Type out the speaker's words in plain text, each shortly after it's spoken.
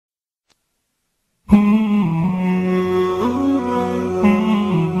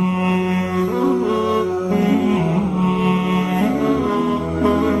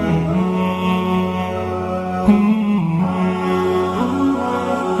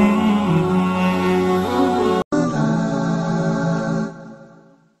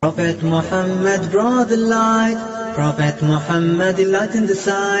Prophet Muhammad brought the light. Prophet Muhammad enlightened the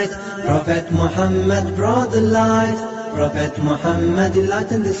sight. Prophet Muhammad brought the light. Prophet Muhammad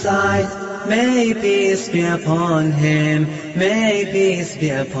enlightened the sight. May peace be upon him. May peace be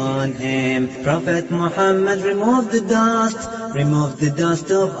upon him. Prophet Muhammad removed the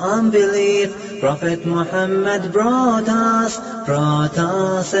dust of unbelief. Prophet Muhammad brought us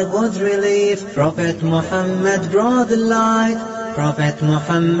a good relief. Prophet Muhammad brought the light. Prophet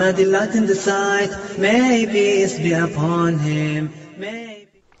Muhammad enlightened the sight. May peace be upon him.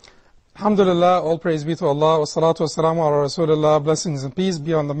 Alhamdulillah, all praise be to Allah, wa salatu wa salamu ala Rasulullah, blessings and peace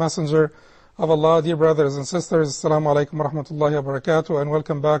be on the Messenger of Allah. Dear brothers and sisters, Assalamu alaikum wa rahmatullahi wa barakatuh, and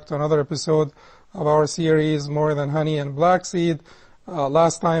welcome back to another episode of our series, More Than Honey and Black Seed.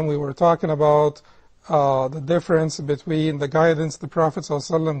 Last time we were talking about the difference between the guidance the Prophet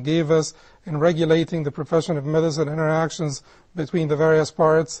ﷺ gave us in regulating the profession of medicine, interactions between the various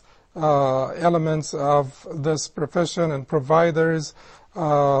parts, elements of this profession and providers,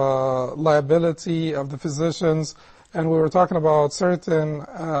 liability of the physicians, and we were talking about certain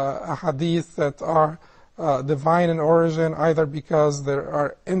hadith that are divine in origin, either because there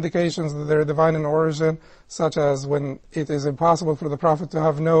are indications that they're divine in origin, such as when it is impossible for the Prophet to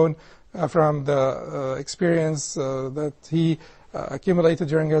have known from the experience that he accumulated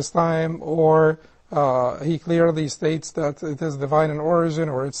during his time, or he clearly states that it is divine in origin,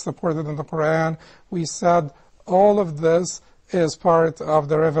 or it's supported in the Quran. We said all of this is part of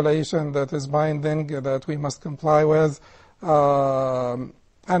the revelation that is binding, that we must comply with. And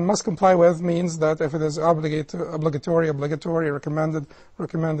must comply with means that if it is obligatory, recommended,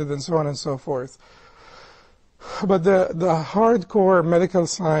 and so on and so forth. But the hardcore medical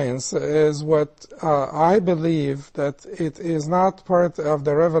science is what I believe that it is not part of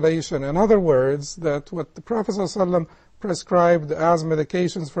the revelation. In other words, that what the Prophet ﷺ prescribed as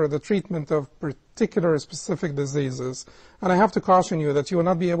medications for the treatment of particular specific diseases. And I have to caution you that you will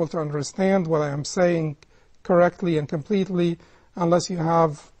not be able to understand what I am saying correctly and completely unless you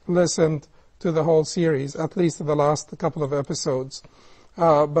have listened to the whole series, at least the last couple of episodes.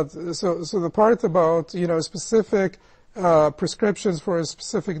 But the part about specific prescriptions for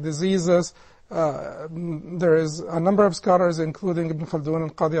specific diseases, there is a number of scholars, including Ibn Khaldun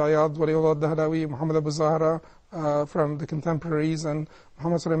and Qadi Iyad, Waliullah al-Dahlawi, Muhammad Abu Zahra, from the contemporaries, and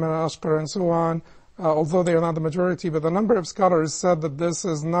Muhammad Sulaiman al-Ashqar, and so on, although they are not the majority, but a number of scholars said that this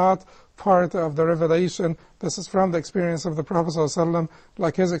is not part of the revelation. This is from the experience of the Prophet ﷺ,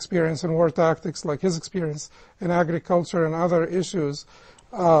 like his experience in war tactics, like his experience in agriculture and other issues.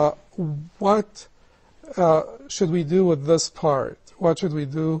 What should we do with this part? What should we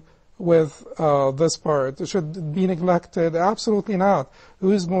do with this part? Should it be neglected? Absolutely not.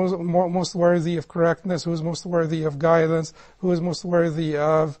 Who is most worthy of correctness? Who is most worthy of guidance? Who is most worthy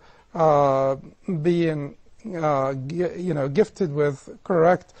of being gifted with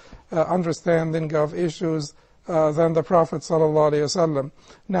correct understanding of issues than the Prophet ﷺ.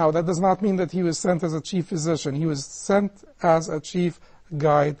 Now, that does not mean that he was sent as a chief physician. He was sent as a chief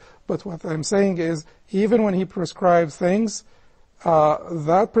guide. But what I'm saying is, even when he prescribed things,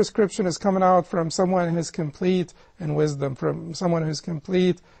 that prescription is coming out from someone who is complete in wisdom, from someone who is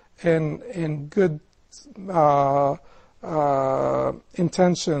complete in good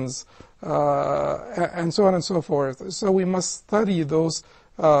intentions, and so on and so forth. So we must study those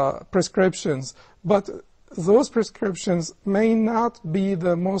prescriptions. But those prescriptions may not be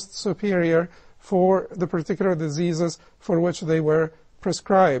the most superior for the particular diseases for which they were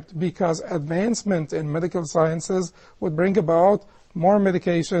prescribed, because advancement in medical sciences would bring about more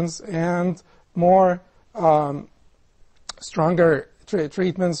medications and more stronger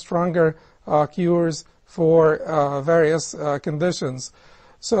treatments, stronger cures for various conditions.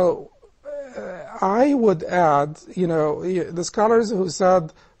 So I would add, the scholars who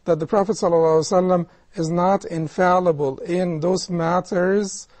said that the Prophet ﷺ is not infallible in those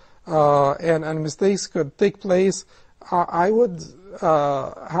matters and mistakes could take place, I would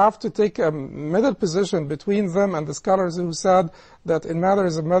have to take a middle position between them and the scholars who said that in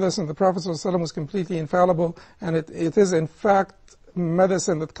matters of medicine the Prophet ﷺ was completely infallible, and it is in fact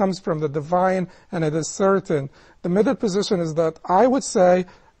medicine that comes from the divine, and it is certain. The middle position is that I would say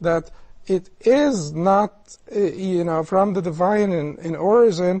that it is not, from the divine in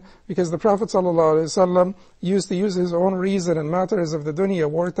origin, because the Prophet ﷺ used to use his own reason in matters of the dunya,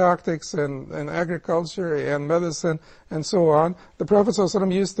 war tactics and agriculture and medicine and so on. The Prophet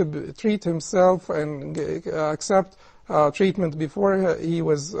ﷺ used to treat himself and accept treatment before he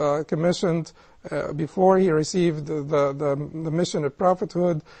was commissioned, before he received the mission of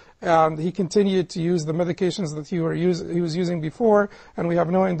prophethood, and he continued to use the medications that he was using before, and we have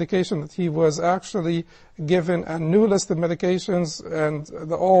no indication that he was actually given a new list of medications, and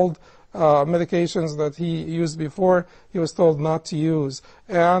the old medications that he used before, he was told not to use.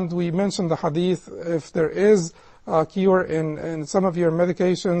 And we mentioned the hadith, if there is a cure in some of your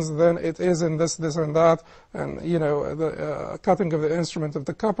medications, then it is in this, and that, and the cutting of the instrument of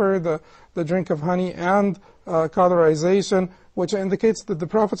the copper, the drink of honey, and cauterization, which indicates that the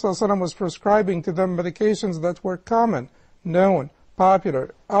Prophet ﷺ was prescribing to them medications that were common, known,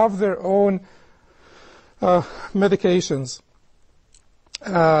 popular, of their own medications.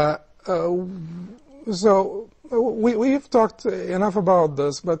 So we've talked enough about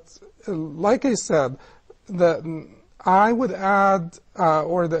this, but like I said, I would add,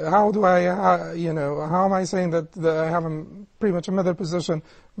 how am I saying that I have pretty much a middle position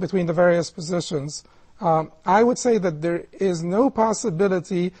between the various positions? I would say that there is no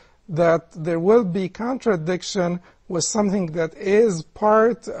possibility that there will be contradiction with something that is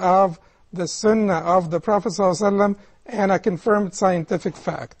part of the sunnah of the Prophet ﷺ and a confirmed scientific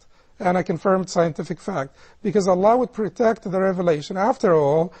fact. Because Allah would protect the revelation. After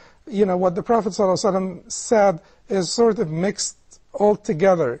all, what the Prophet ﷺ said is sort of mixed all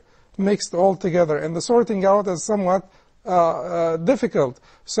together, and the sorting out is somewhat difficult.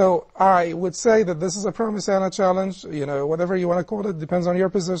 So I would say that this is a promise and a challenge, whatever you want to call it, depends on your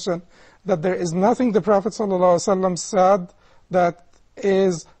position, that there is nothing the Prophet ﷺ said that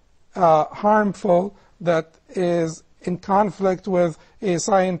is harmful, that is in conflict with a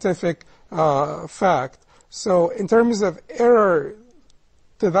scientific fact. So in terms of error,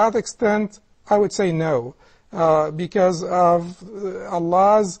 to that extent, I would say no, because of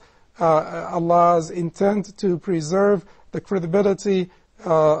Allah's intent to preserve the credibility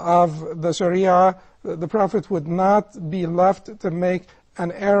of the Sharia. The Prophet would not be left to make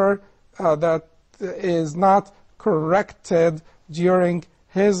an error that is not corrected during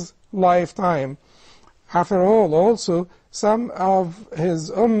his lifetime. After all, also, some of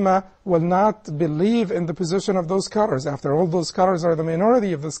his ummah will not believe in the position of those scholars. After all, those scholars are the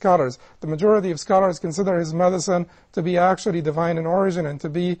minority of the scholars. The majority of scholars consider his medicine to be actually divine in origin and to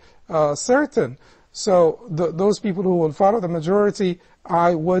be certain. So those people who will follow the majority,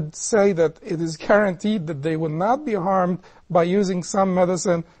 I would say that it is guaranteed that they will not be harmed by using some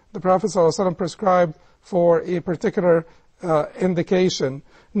medicine the Prophet ﷺ prescribed for a particular indication.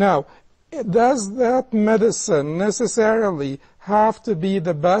 Now, does that medicine necessarily have to be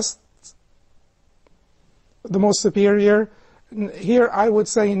the best, the most superior? Here I would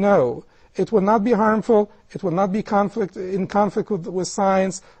say no. It will not be harmful, it will not be in conflict with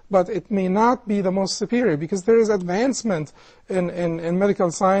science, but it may not be the most superior because there is advancement in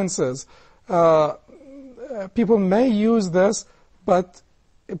medical sciences. People may use this, but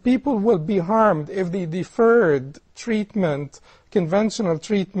people will be harmed if they deferred treatment, conventional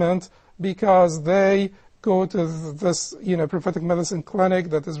treatment, because they go to this, prophetic medicine clinic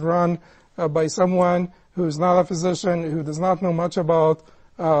that is run by someone who is not a physician, who does not know much about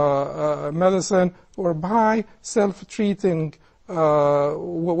medicine, or by self-treating,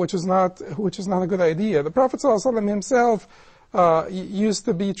 which is not a good idea. The Prophet ﷺ himself used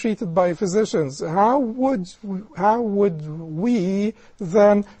to be treated by physicians. How would we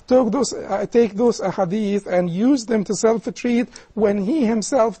then take those ahadith and use them to self-treat when he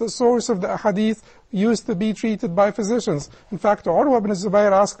himself, the source of the ahadith, used to be treated by physicians? In fact, Urwa ibn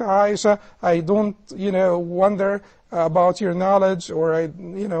Zubayr asked Aisha, I don't, wonder about your knowledge, or I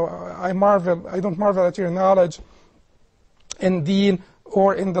don't marvel at your knowledge in deen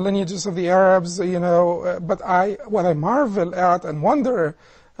or in the lineages of the Arabs, but what I marvel at and wonder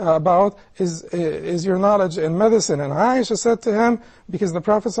about is your knowledge in medicine. And Aisha said to him, because the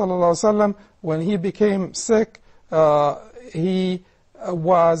Prophet ﷺ, when he became sick, he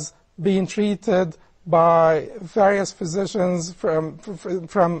was being treated by various physicians from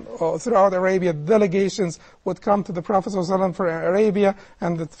throughout Arabia. Delegations would come to the Prophet ﷺ for Arabia,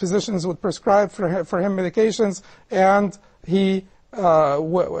 and the physicians would prescribe for him medications, and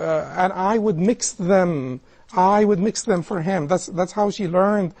and I would mix them. I would mix them for him. That's how she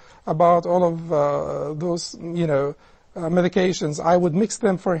learned about all of those medications. I would mix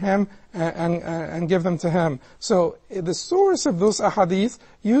them for him and give them to him. So the source of those ahadith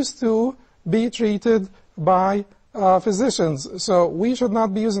used to be treated by physicians. So we should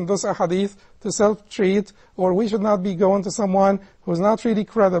not be using those ahadith to self-treat, or we should not be going to someone who is not really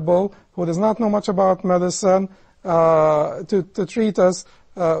credible, who does not know much about medicine, to treat us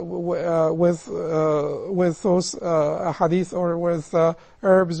those ahadith or with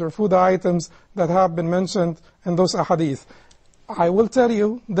herbs or food items that have been mentioned in those ahadith. I will tell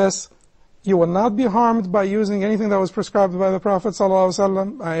you this: you will not be harmed by using anything that was prescribed by the Prophet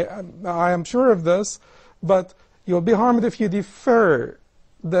ﷺ. I am sure of this, but you'll be harmed if you defer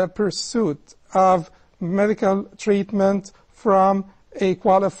the pursuit of medical treatment from a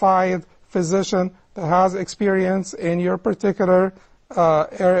qualified physician that has experience in your particular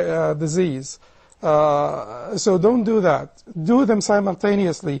disease. So don't do that. Do them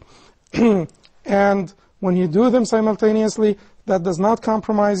simultaneously. And when you do them simultaneously, that does not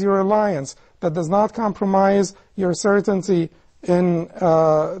compromise your reliance, that does not compromise your certainty in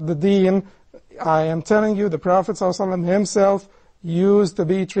the deen. I am telling you, the Prophet ﷺ himself used to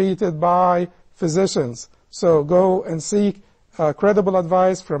be treated by physicians. So go and seek credible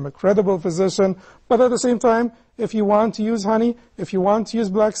advice from a credible physician. But at the same time, if you want to use honey, if you want to use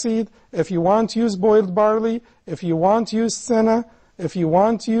black seed, if you want to use boiled barley, if you want to use senna, if you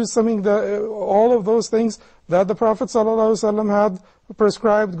want to use something that, all of those things that the Prophet ﷺ had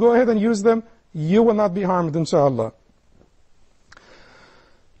prescribed, go ahead and use them. You will not be harmed, inshallah.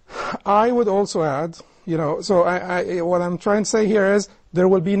 I would also add, so what I'm trying to say here is there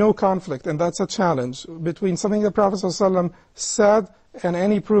will be no conflict, and that's a challenge, between something the Prophet ﷺ said and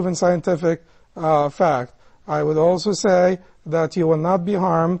any proven scientific fact. I would also say that you will not be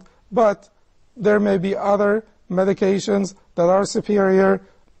harmed, but there may be other medications that are superior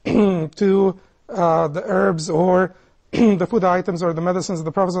to the herbs or the food items or the medicines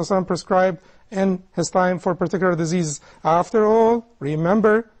the Prophet ﷺ prescribed in his time for particular diseases. After all,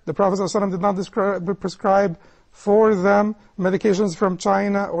 remember, the Prophet ﷺ did not prescribe for them medications from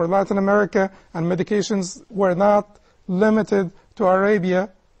China or Latin America, and medications were not limited to Arabia.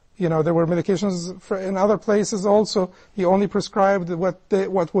 There were medications in other places also. He only prescribed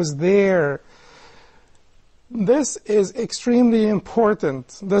what was there. This is extremely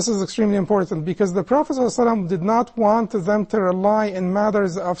important. This is extremely important because the Prophet ﷺ did not want them to rely in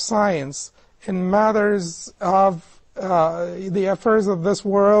matters of science, in matters of the affairs of this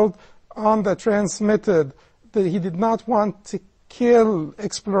world on the transmitted. That he did not want to kill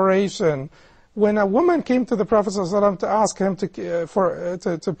exploration. When a woman came to the Prophet ﷺ to ask him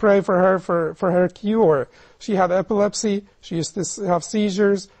to pray for her for her cure, she had epilepsy, she used to have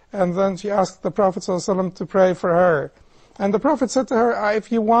seizures, and then she asked the Prophet ﷺ to pray for her. And the Prophet said to her, if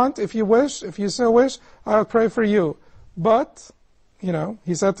you want, if you wish, if you so wish, I'll pray for you. But,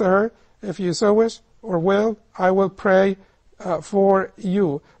 he said to her, if you so wish or will, I will pray for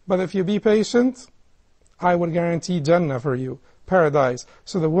you. But if you be patient, I will guarantee Jannah for you, paradise.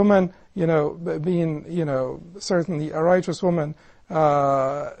 So the woman, being, certainly a righteous woman,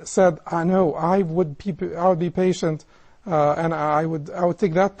 said, I know, I would be patient, and I would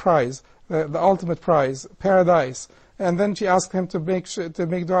take that prize, the ultimate prize, paradise. And then she asked him to make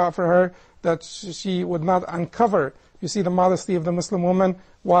dua for her that she would not uncover. You see the modesty of the Muslim woman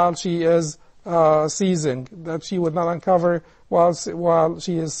while she is seizing, that she would not uncover while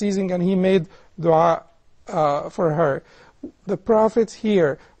she is seizing, and he made dua for her. The Prophet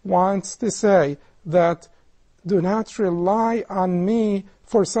here wants to say that do not rely on me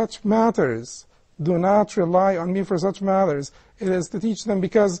for such matters. Do not rely on me for such matters. It is to teach them,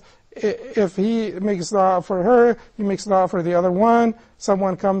 because if he makes dua for her, he makes dua for the other one.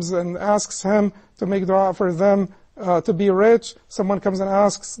 Someone comes and asks him to make dua for them to be rich. Someone comes and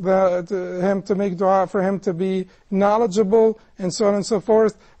asks him to make dua for him to be knowledgeable, and so on and so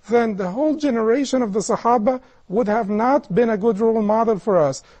forth. Then the whole generation of the Sahaba would have not been a good role model for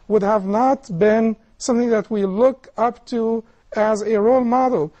us, would have not been something that we look up to as a role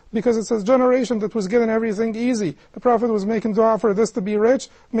model, because it's a generation that was given everything easy. The Prophet was making dua for this to be rich,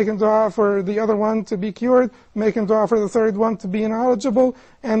 making dua for the other one to be cured, making dua for the third one to be knowledgeable,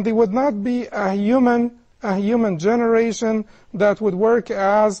 and they would not be a human generation that would work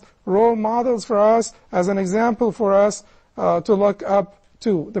as role models for us, as an example for us to look up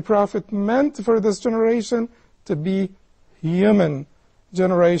to. The Prophet meant for this generation to be human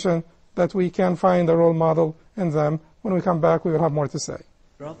generation, that we can find a role model in them. When we come back, we will have more to say.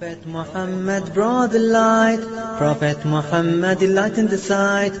 Prophet Muhammad brought the light. Prophet Muhammad, the light in the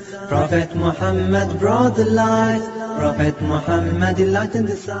sight. Prophet Muhammad brought the light. Prophet Muhammad, the light in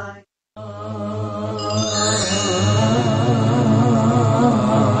the sight.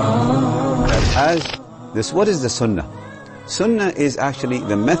 What is the Sunnah? Sunnah is actually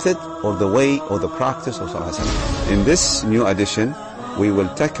the method or the way or the practice of Sallallahu Alaihi Wasallam. In this new edition, we will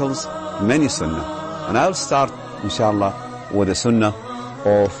tackle many Sunnah. And I'll start, inshallah, with the Sunnah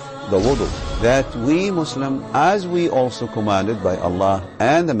of the wudu, that we Muslim, as we also commanded by Allah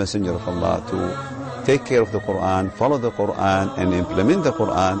and the Messenger of Allah to take care of the Quran, follow the Quran and implement the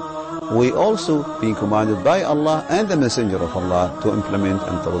Quran, we also being commanded by Allah and the Messenger of Allah to implement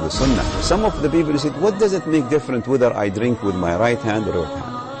and follow the Sunnah. Some of the people said, what does it make different whether I drink with my right hand or left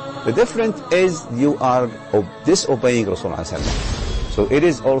hand? The difference is you are disobeying Rasulullah. So it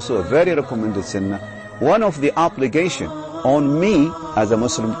is also a very recommended Sunnah. One of the obligation on me as a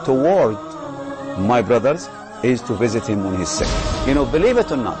Muslim toward my brothers is to visit him when he's sick. You know, believe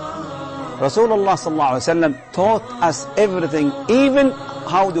it or not, Rasulullah taught us everything, even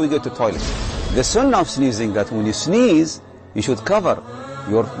how do we go to toilet. The sunnah of sneezing, that when you sneeze, you should cover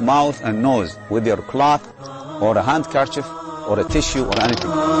your mouth and nose with your cloth or a handkerchief or a tissue or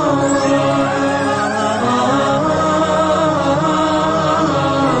anything.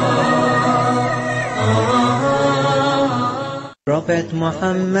 Prophet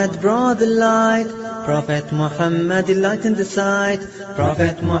Muhammad brought the light. Prophet Muhammad enlightened the sight.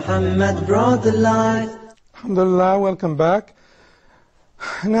 Prophet Muhammad brought the light. Alhamdulillah, welcome back.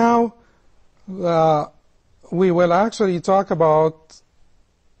 Now, we will actually talk about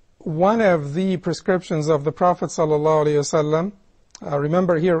one of the prescriptions of the Prophet ﷺ.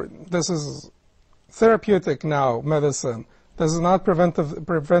 Remember here, this is therapeutic now, medicine. This is not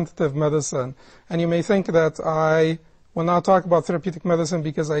preventative medicine. And you may think that I will not talk about therapeutic medicine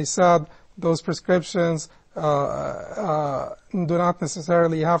because I said those prescriptions do not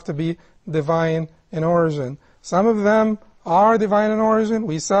necessarily have to be divine in origin. Some of them are divine in origin.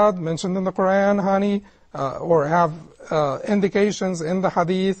 We said, mentioned in the Quran, honey, or have indications in the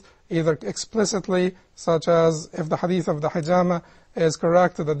hadith, either explicitly, such as if the hadith of the hijama is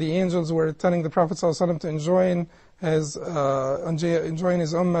correct, that the angels were telling the Prophet ﷺ to enjoin his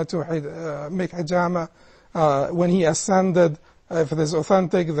ummah to make hijama when he ascended. If it is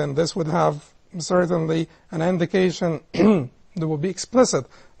authentic, then this would have certainly an indication that would be explicit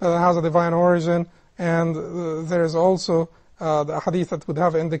that it has a divine origin. And there is also the hadith that would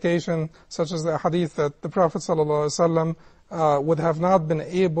have indication, such as the hadith that the Prophet ﷺ would have not been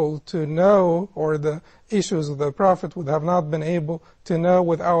able to know, or the issues of the Prophet would have not been able to know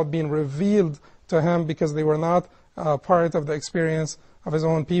without being revealed to him, because they were not part of the experience of his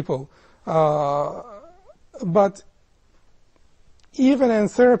own people. But even in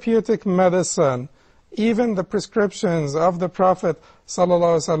therapeutic medicine, even the prescriptions of the Prophet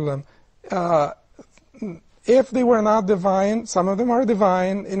ﷺ, if they were not divine, some of them are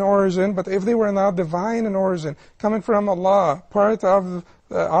divine in origin, but if they were not divine in origin, coming from Allah, part of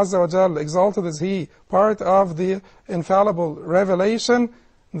Azza wa Jal, exalted is He, part of the infallible revelation,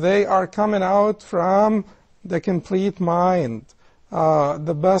 they are coming out from the complete mind,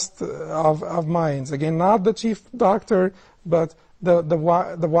 the best of minds. Again, not the chief doctor, but the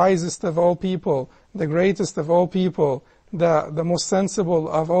wisest of all people, the greatest of all people, the most sensible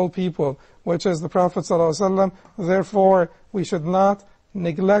of all people, which is the Prophet ﷺ. Therefore, we should not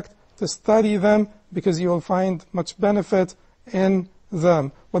neglect to study them, because you will find much benefit in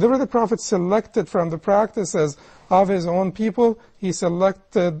them. Whatever the Prophet selected from the practices of his own people, he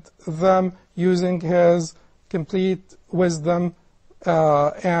selected them using his complete wisdom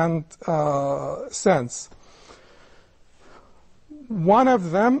and sense. One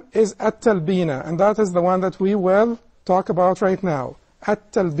of them is at-talbina, and that is the one that we will talk about right now.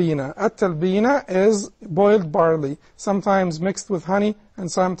 At-talbina. At-talbina is boiled barley, sometimes mixed with honey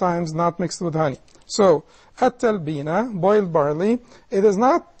and sometimes not mixed with honey. So, at-talbina, boiled barley, it is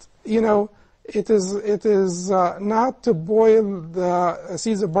not, it is not to boil the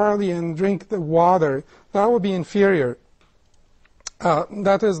seeds of barley and drink the water. That would be inferior.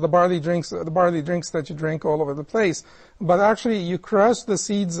 That is the barley drinks that you drink all over the place. But actually, you crush the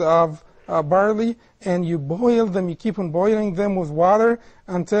seeds of barley and you boil them. You keep on boiling them with water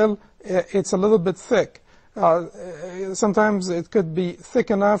until it's a little bit thick. Sometimes it could be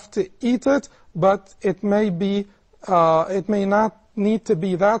thick enough to eat it, but it may not need to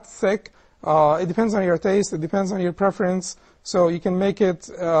be that thick. It depends on your taste. It depends on your preference. So you can make it,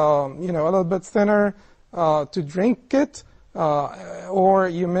 a little bit thinner to drink it. Or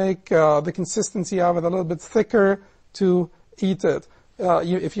you make the consistency of it a little bit thicker to eat it.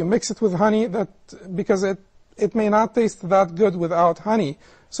 If you mix it with honey, because it may not taste that good without honey.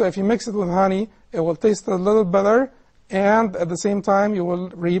 So if you mix it with honey, it will taste a little better, and at the same time you will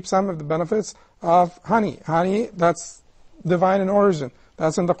reap some of the benefits of honey. Honey, that's divine in origin.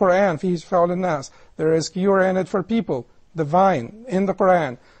 That's in the Quran. فِيهِ شِفَاءٌ لِلنَّاسِ. There is cure in it for people. Divine in the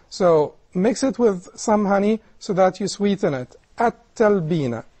Quran. So mix it with some honey so that you sweeten it.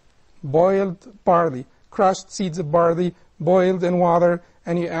 At-talbina, boiled barley, crushed seeds of barley boiled in water,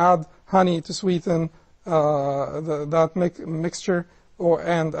 and you add honey to sweeten that mixture,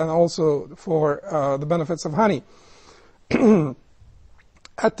 and also for the benefits of honey.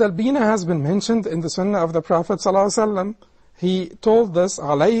 At-talbina has been mentioned in the Sunnah of the Prophet ﷺ. He told us,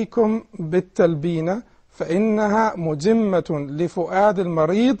 عَلَيْكُمْ بِالتَّلْبِينَ فَإِنَّهَا مُجِمَّةٌ لِفُؤَادِ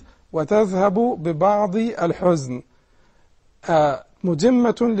الْمَرِيضِ وَتَذْهَبُ بِبَعْضِ الْحُزْنِ. مُجِمَّةٌ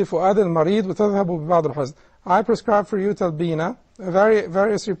لِفُؤَادِ الْمَرِيضِ وَتَذْهَبُ بِبَعْضِ الْحُزْنِ. I prescribe for you talbina,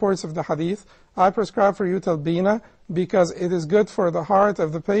 various reports of the hadith. I prescribe for you talbina because it is good for the heart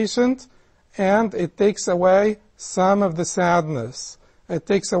of the patient, and it takes away some of the sadness. It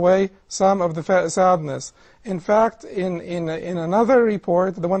takes away some of the sadness. In fact, in another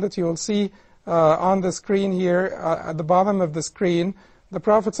report, the one that you will see on the screen here, at the bottom of the screen, the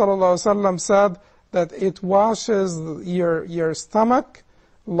Prophet ﷺ said that it washes your stomach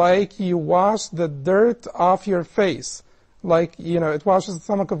like you wash the dirt off your face. Like, it washes the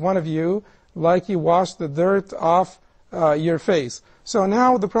stomach of one of you like you wash the dirt off your face. So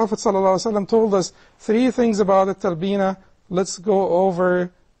now the Prophet ﷺ told us 3 things about at-talbina. Let's go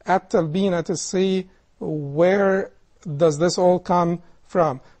over at-talbina to see where does this all come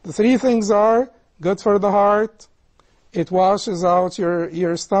from. The 3 things are good for the heart, it washes out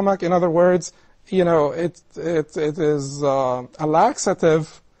your stomach. In other words, it is a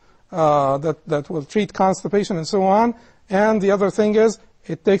laxative that will treat constipation and so on. And the other thing is,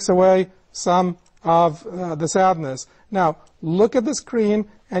 it takes away some of the sadness. Now, look at the screen,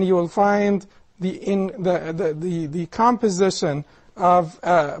 and you will find the composition of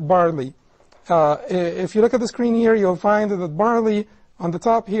barley. If you look at the screen here, you'll find that barley, on the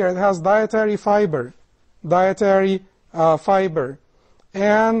top here, it has dietary fiber.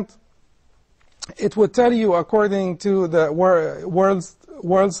 And it would tell you, according to the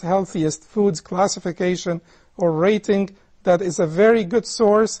world's healthiest foods classification or rating, that is a very good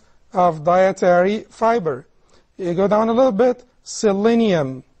source of dietary fiber. You go down a little bit,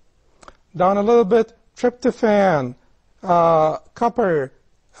 selenium. Down a little bit, tryptophan, copper,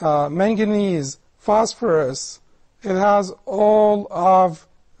 manganese, phosphorus. It has all of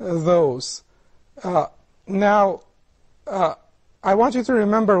those. Now, I want you to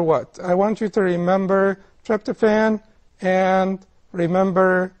remember what? I want you to remember tryptophan and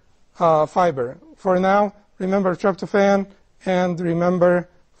remember fiber. For now, remember tryptophan and remember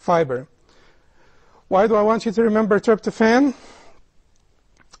fiber. Why do I want you to remember tryptophan?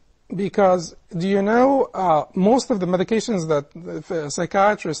 Because, do you know, most of the medications that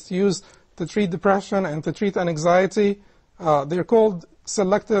psychiatrists use to treat depression and to treat anxiety, they're called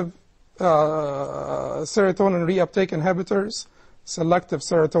selective serotonin reuptake inhibitors. Selective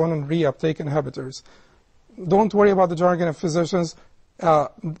serotonin reuptake inhibitors. Don't worry about the jargon of physicians.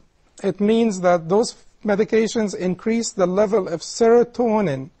 It means that those medications increase the level of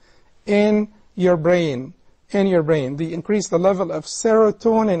serotonin in your brain. They increase the level of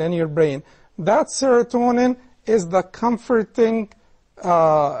serotonin in your brain. That serotonin is the comforting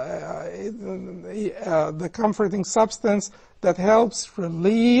substance that helps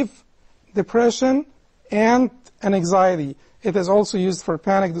relieve depression and anxiety. It is also used for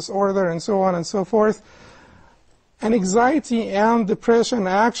panic disorder and so on and so forth. Anxiety and depression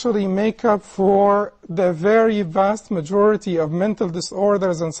actually make up for the very vast majority of mental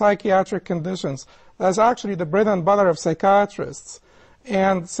disorders and psychiatric conditions. That's actually the bread and butter of psychiatrists.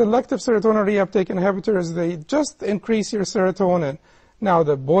 And selective serotonin reuptake inhibitors, they just increase your serotonin. Now,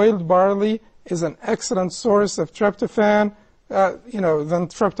 the boiled barley is an excellent source of tryptophan, then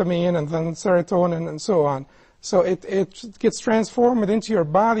tryptamine, and then serotonin, and so on. So it gets transformed into your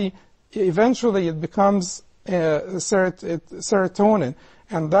body. Eventually, it becomes serotonin.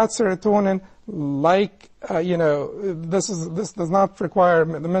 And that serotonin, this does not require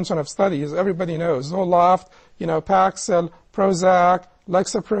the mention of studies. Everybody knows Zoloft, Paxil, Prozac,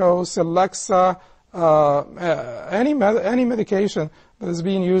 Lexapro, Celexa, any medication that is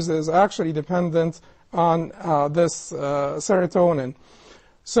being used is actually dependent on this serotonin.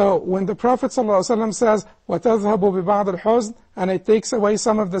 So when the Prophet ﷺ says, وَتَذْهَبُ بِبَعْضِ الْحُزْنِ, and it takes away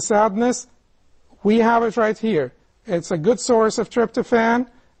some of the sadness, we have it right here. It's a good source of tryptophan,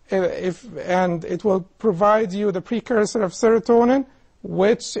 and it will provide you the precursor of serotonin,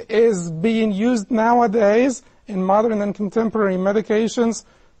 which is being used nowadays in modern and contemporary medications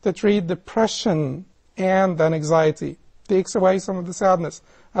to treat depression and anxiety. Takes away some of the sadness,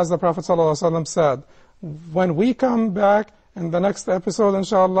 as the Prophet ﷺ said. When we come back in the next episode,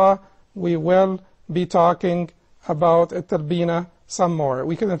 inshallah, we will be talking about at-talbina some more.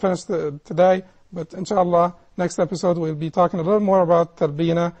 We couldn't finish today, but inshallah, next episode we'll be talking a little more about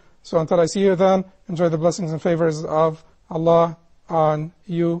talbina. So until I see you then, enjoy the blessings and favors of Allah on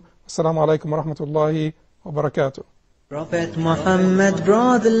you. Assalamu alaikum wa rahmatullahi wa barakatuh. Prophet Muhammad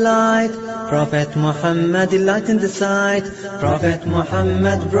brought the light. Prophet Muhammad enlightened the sight. Prophet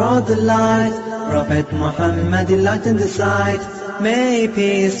Muhammad brought the light. Prophet Muhammad enlightened the sight. May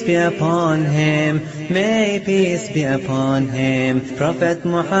peace be upon him. May peace be upon him. Prophet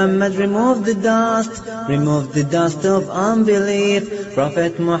Muhammad removed the dust of unbelief.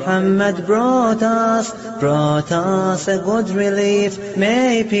 Prophet Muhammad brought us a good relief.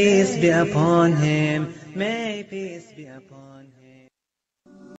 May peace be upon him. May peace be upon him.